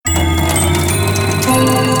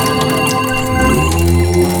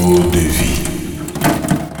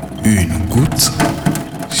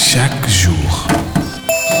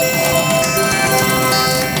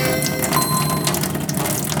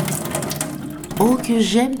Oh, que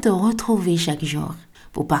j'aime te retrouver chaque jour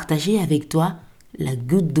pour partager avec toi la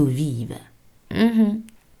goutte d'eau vive.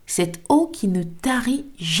 Cette eau qui ne tarit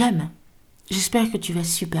jamais. J'espère que tu vas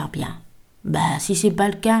super bien. Si c'est pas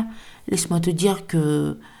le cas, laisse-moi te dire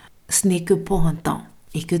que ce n'est que pour un temps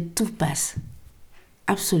et que tout passe.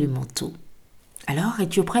 Absolument tout. Alors,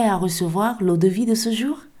 es-tu prêt à recevoir l'eau de vie de ce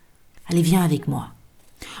jour? Allez, viens avec moi.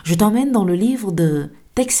 Je t'emmène dans le livre de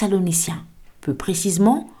Thessaloniciens, plus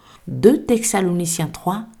précisément 2 Thessaloniciens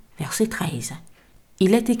 3, verset 13.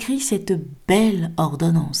 Il est écrit cette belle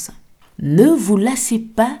ordonnance. Ne vous lassez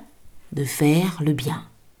pas de faire le bien.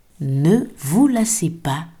 Ne vous lassez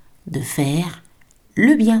pas de faire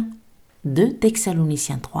le bien. 2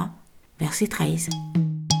 Thessaloniciens 3, verset 13.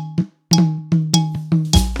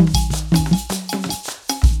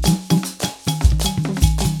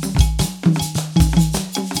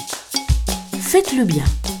 Faites le bien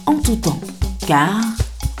en tout temps, car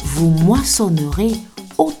vous moissonnerez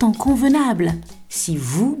au temps convenable si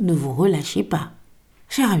vous ne vous relâchez pas.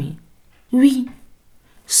 Cher ami, oui,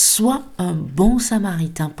 sois un bon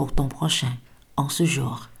samaritain pour ton prochain en ce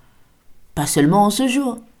jour. Pas seulement en ce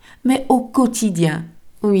jour, mais au quotidien.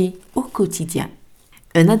 Oui, au quotidien.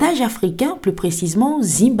 Un adage africain, plus précisément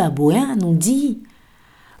zimbabwéen, nous dit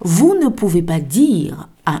 « Vous ne pouvez pas dire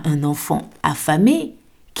à un enfant affamé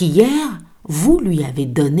qu'hier, vous lui avez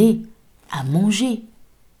donné à manger.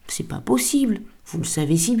 C'est pas possible, vous le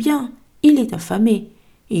savez si bien, il est affamé.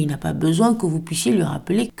 Et il n'a pas besoin que vous puissiez lui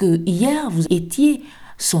rappeler que hier, vous étiez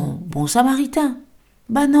son bon samaritain.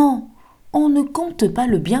 Non, on ne compte pas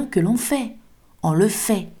le bien que l'on fait, on le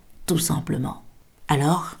fait tout simplement.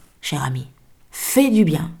 Alors, cher ami, fais du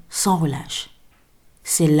bien sans relâche.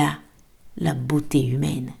 C'est là la beauté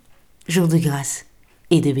humaine. Jour de grâce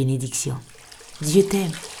et de bénédiction. Dieu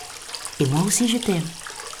t'aime et moi aussi je t'aime.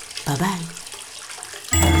 Bye bye.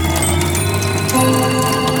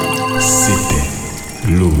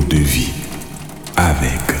 C'était l'eau de vie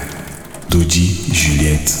avec Dodi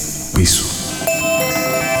Juliette Pessou.